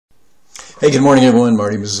Hey, good morning, everyone.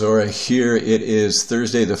 Marty Mazzora here. It is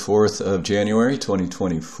Thursday, the 4th of January,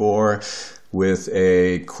 2024, with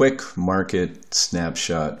a quick market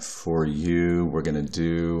snapshot for you. We're going to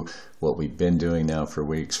do what we've been doing now for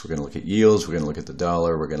weeks. We're going to look at yields. We're going to look at the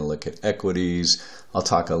dollar. We're going to look at equities. I'll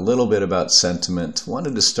talk a little bit about sentiment.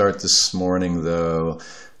 Wanted to start this morning, though,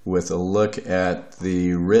 with a look at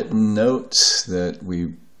the written notes that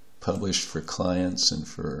we published for clients and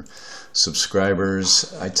for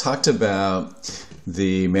subscribers. I talked about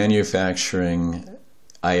the manufacturing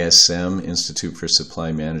ISM, Institute for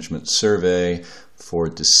Supply Management survey for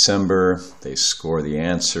December. They score the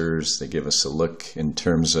answers. They give us a look in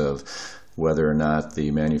terms of whether or not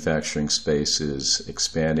the manufacturing space is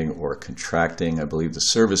expanding or contracting. I believe the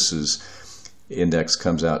services index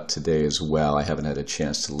comes out today as well. I haven't had a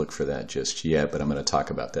chance to look for that just yet, but I'm going to talk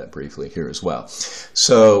about that briefly here as well.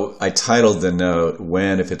 So I titled the note,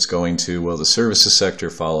 when, if it's going to, will the services sector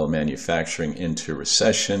follow manufacturing into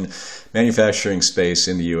recession? Manufacturing space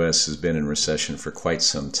in the U.S. has been in recession for quite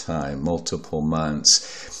some time, multiple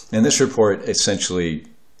months. And this report essentially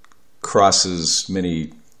crosses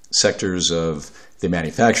many sectors of the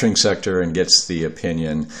manufacturing sector and gets the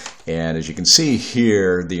opinion. And as you can see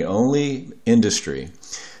here, the only industry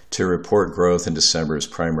to report growth in December is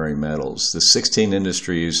primary metals. The 16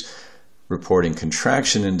 industries reporting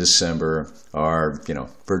contraction in December are,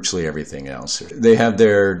 virtually everything else. They have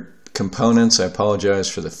their components. I apologize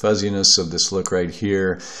for the fuzziness of this look right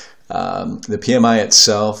here. The PMI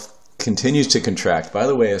itself continues to contract. By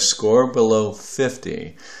the way, a score below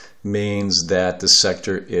 50 means that the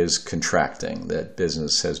sector is contracting, that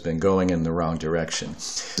business has been going in the wrong direction.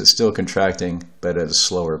 It's still contracting, but at a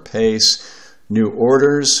slower pace. New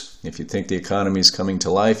orders, if you think the economy is coming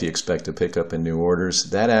to life, you expect to pick up in new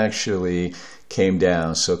orders. That actually came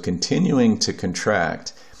down, so continuing to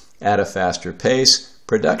contract at a faster pace.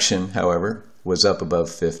 Production, however, was up above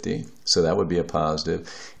 50, so that would be a positive.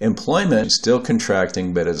 Employment is still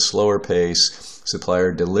contracting, but at a slower pace.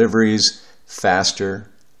 Supplier deliveries faster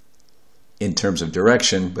in terms of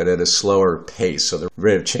direction, but at a slower pace. So the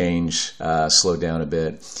rate of change slowed down a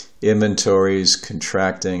bit. Inventories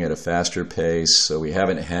contracting at a faster pace. So we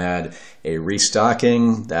haven't had a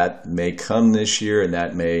restocking. That may come this year, and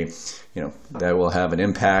that may, that will have an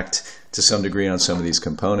impact to some degree on some of these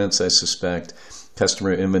components, I suspect.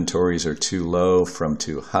 Customer inventories are too low from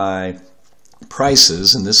too high.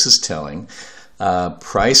 Prices, and this is telling,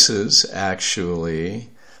 prices actually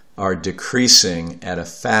are decreasing at a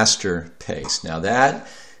faster pace. Now that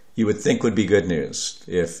you would think would be good news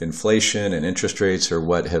if inflation and interest rates are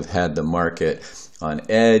what have had the market on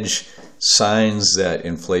edge. Signs that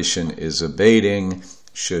inflation is abating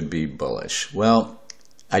should be bullish. Well,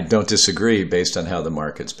 I don't disagree based on how the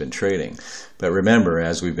market's been trading. But remember,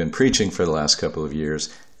 as we've been preaching for the last couple of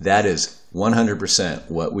years, that is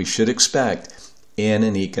 100% what we should expect in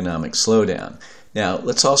an economic slowdown. Now,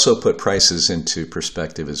 let's also put prices into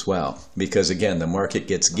perspective as well, because again, the market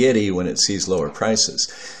gets giddy when it sees lower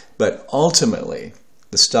prices. But ultimately,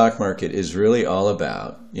 the stock market is really all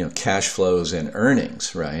about, cash flows and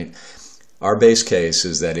earnings, right? Our base case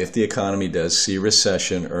is that if the economy does see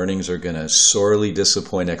recession, earnings are going to sorely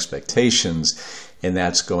disappoint expectations, and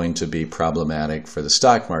that's going to be problematic for the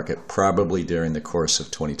stock market, probably during the course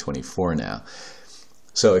of 2024 now.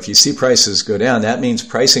 So if you see prices go down, that means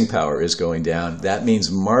pricing power is going down. That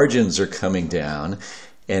means margins are coming down,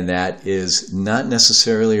 and that is not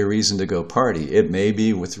necessarily a reason to go party. It may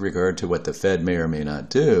be with regard to what the Fed may or may not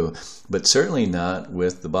do, but certainly not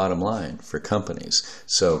with the bottom line for companies.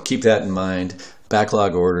 So keep that in mind.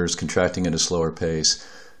 Backlog orders contracting at a slower pace.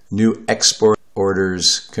 New export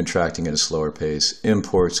orders contracting at a slower pace.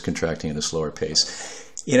 Imports contracting at a slower pace.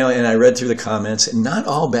 And I read through the comments, and not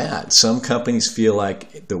all bad. Some companies feel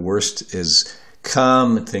like the worst is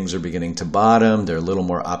come, things are beginning to bottom, they're a little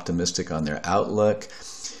more optimistic on their outlook.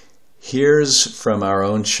 Here's from our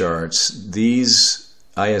own charts. These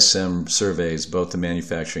ISM surveys, both the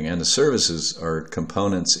manufacturing and the services, are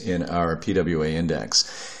components in our PWA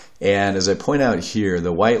index. And as I point out here,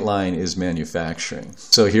 the white line is manufacturing.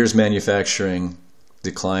 So here's manufacturing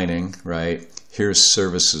declining, right? Here's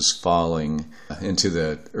services falling into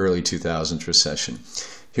the early 2000s recession.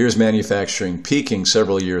 Here's manufacturing peaking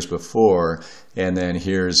several years before, and then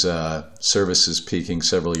here's services peaking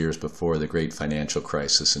several years before the great financial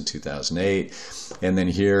crisis in 2008. And then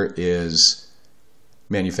here is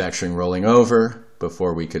manufacturing rolling over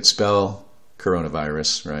before we could spell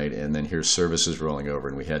coronavirus, right? And then here's services rolling over,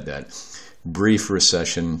 and we had that brief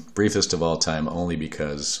recession, briefest of all time, only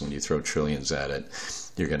because when you throw trillions at it,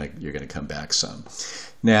 you're gonna come back some.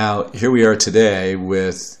 Now, here we are today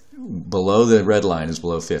with below the red line is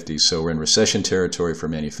below 50, so we're in recession territory for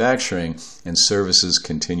manufacturing, and services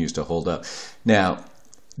continues to hold up. Now,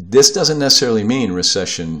 this doesn't necessarily mean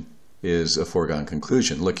recession is a foregone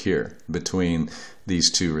conclusion. Look here, between these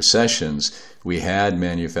two recessions, we had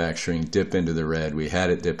manufacturing dip into the red, we had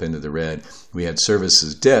it dip into the red, we had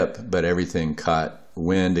services dip, but everything caught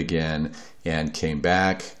wind again and came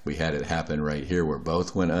back. We had it happen right here where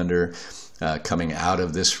both went under, coming out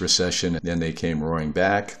of this recession, and then they came roaring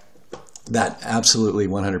back. That absolutely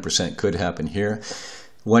 100% could happen here.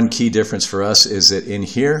 One key difference for us is that in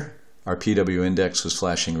here, our PW index was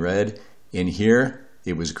flashing red. In here,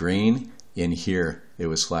 it was green. In here, it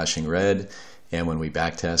was flashing red. And when we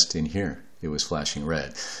backtest in here, it was flashing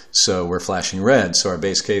red. So we're flashing red, so our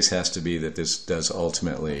base case has to be that this does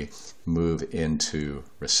ultimately move into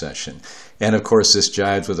recession. And of course, this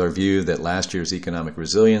jives with our view that last year's economic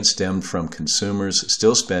resilience stemmed from consumers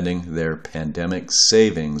still spending their pandemic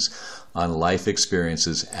savings on life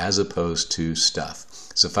experiences as opposed to stuff.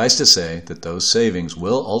 Suffice to say that those savings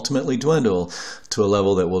will ultimately dwindle to a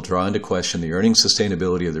level that will draw into question the earning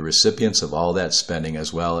sustainability of the recipients of all that spending,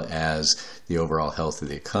 as well as the overall health of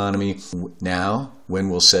the economy. Now, when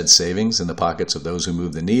will said savings in the pockets of those who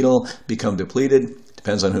move the needle become depleted?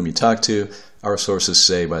 Depends on whom you talk to. Our sources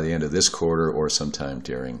say by the end of this quarter or sometime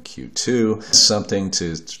during Q2. Something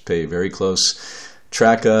to pay very close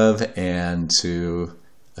track of and to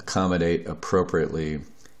accommodate appropriately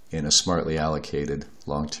in a smartly allocated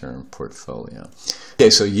long-term portfolio. Okay,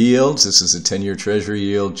 so yields, this is a 10-year Treasury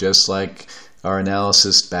yield, just like our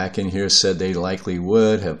analysis back in here said they likely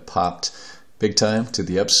would, have popped big time to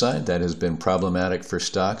the upside. That has been problematic for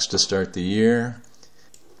stocks to start the year.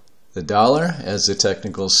 The dollar, as the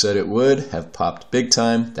technicals said it would, have popped big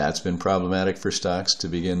time. That's been problematic for stocks to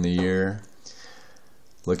begin the year.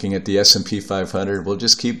 Looking at the S&P 500, we'll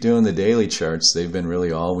just keep doing the daily charts. They've been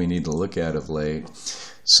really all we need to look at of late.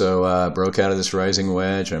 So broke out of this rising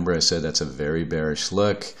wedge. Remember I said that's a very bearish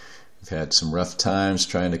look. We've had some rough times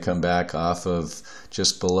trying to come back off of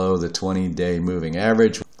just below the 20-day moving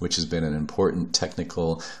average, which has been an important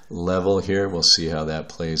technical level here. We'll see how that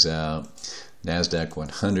plays out. NASDAQ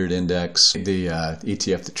 100 index, the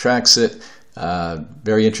ETF that tracks it,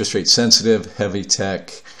 very interest rate sensitive, heavy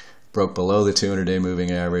tech, broke below the 200-day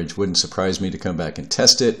moving average. Wouldn't surprise me to come back and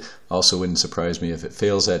test it. Also wouldn't surprise me if it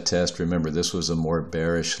fails that test. Remember, this was a more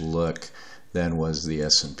bearish look than was the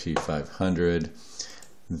S&P 500.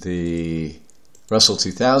 The Russell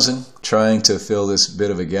 2000 trying to fill this bit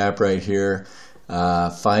of a gap right here,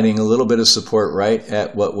 finding a little bit of support right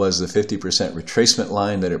at what was the 50% retracement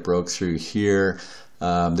line that it broke through here.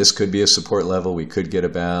 This could be a support level. We could get a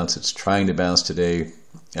bounce. It's trying to bounce today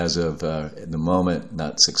as of the moment,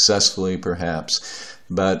 not successfully perhaps,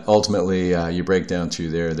 but ultimately you break down through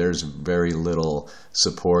there, there's very little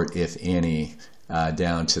support, if any,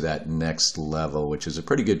 down to that next level, which is a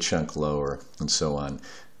pretty good chunk lower, and so on.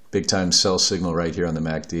 Big time sell signal right here on the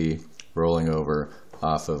MACD, rolling over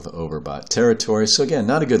off of overbought territory. So again,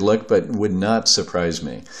 not a good look, but would not surprise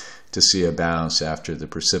me to see a bounce after the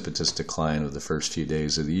precipitous decline of the first few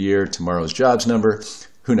days of the year. Tomorrow's jobs number,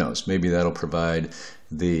 who knows, maybe that'll provide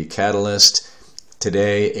the catalyst.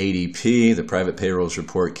 Today, ADP, the private payrolls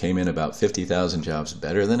report, came in about 50,000 jobs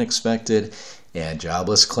better than expected, and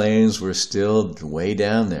jobless claims were still way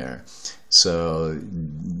down there. So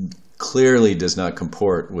clearly does not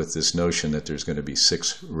comport with this notion that there's going to be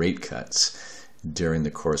 6 rate cuts during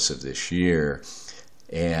the course of this year.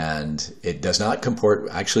 And it does not comport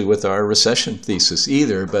actually with our recession thesis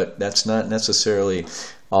either, but that's not necessarily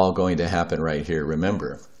all going to happen right here.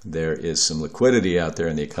 Remember, there is some liquidity out there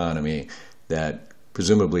in the economy that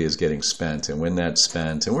presumably is getting spent, and when that's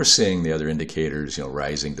spent, and we're seeing the other indicators,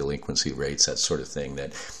 rising delinquency rates, that sort of thing,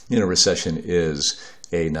 that recession is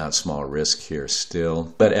a not small risk here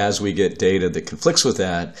still. But as we get data that conflicts with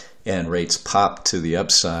that and rates pop to the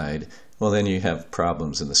upside, well, then you have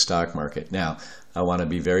problems in the stock market. Now, I want to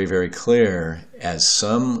be very, very clear, as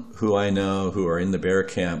some who I know who are in the bear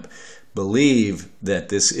camp believe that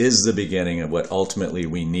this is the beginning of what ultimately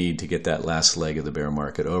we need to get that last leg of the bear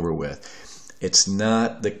market over with. It's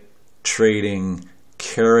not the trading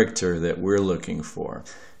character that we're looking for.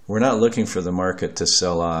 We're not looking for the market to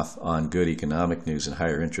sell off on good economic news and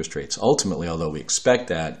higher interest rates. Ultimately, although we expect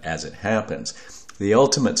that as it happens, the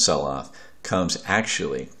ultimate sell-off comes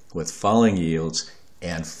actually with falling yields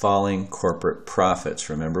and falling corporate profits.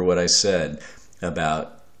 Remember what I said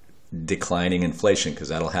about declining inflation, because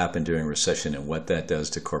that'll happen during recession, and what that does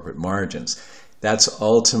to corporate margins. That's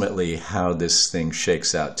ultimately how this thing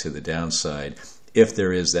shakes out to the downside if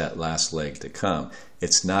there is that last leg to come.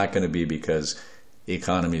 It's not going to be because the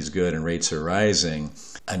economy is good and rates are rising.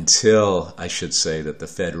 until, I should say, that the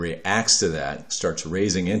Fed reacts to that, starts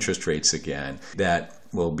raising interest rates again, that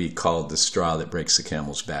will be called the straw that breaks the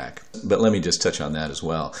camel's back. But let me just touch on that as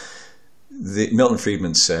well. Milton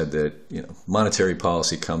Friedman said that monetary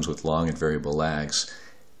policy comes with long and variable lags,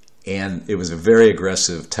 and it was a very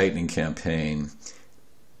aggressive tightening campaign,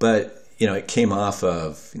 but it came off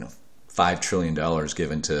of $5 trillion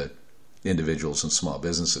given to individuals and small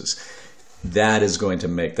businesses. That is going to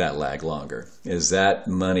make that lag longer. As that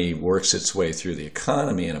money works its way through the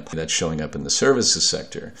economy, and that's showing up in the services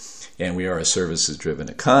sector, and we are a services-driven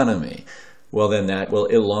economy, well, then that will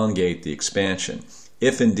elongate the expansion.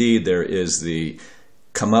 If indeed there is the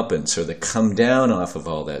comeuppance or the come down off of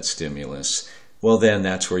all that stimulus, well, then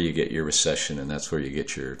that's where you get your recession, and that's where you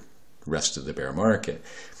get your rest of the bear market.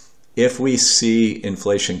 If we see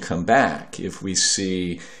inflation come back, if we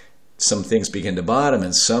see some things begin to bottom,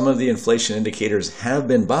 and some of the inflation indicators have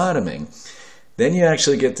been bottoming, then you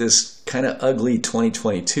actually get this kind of ugly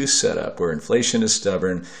 2022 setup where inflation is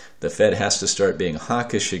stubborn, the Fed has to start being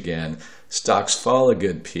hawkish again, stocks fall a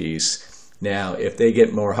good piece. Now, if they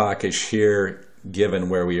get more hawkish here, given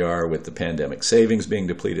where we are with the pandemic savings being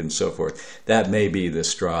depleted and so forth, that may be the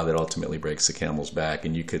straw that ultimately breaks the camel's back,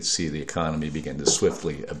 and you could see the economy begin to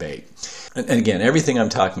swiftly abate. And again, everything I'm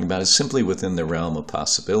talking about is simply within the realm of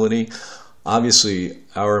possibility. Obviously,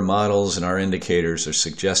 our models and our indicators are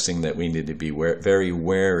suggesting that we need to be very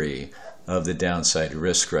wary of the downside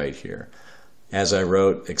risk right here. As I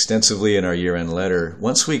wrote extensively in our year-end letter,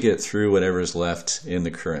 once we get through whatever is left in the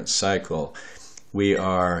current cycle, we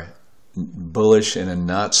are bullish in a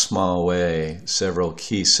not small way several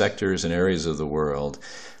key sectors and areas of the world.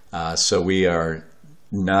 So we are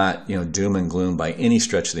not doom and gloom by any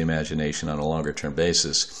stretch of the imagination on a longer term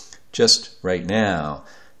basis. Just right now,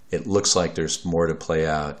 it looks like there's more to play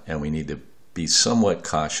out, and we need to be somewhat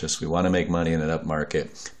cautious. We want to make money in an up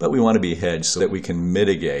market, but we want to be hedged so that we can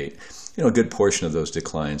mitigate a good portion of those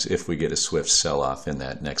declines if we get a swift sell-off in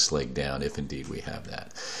that next leg down, if indeed we have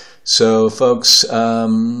that. So folks, I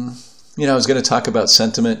was going to talk about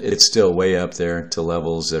sentiment. It's still way up there to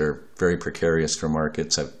levels that are very precarious for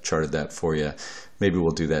markets. I've charted that for you. Maybe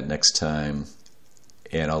we'll do that next time,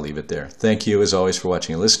 and I'll leave it there. Thank you, as always, for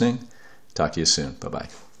watching and listening. Talk to you soon. Bye-bye.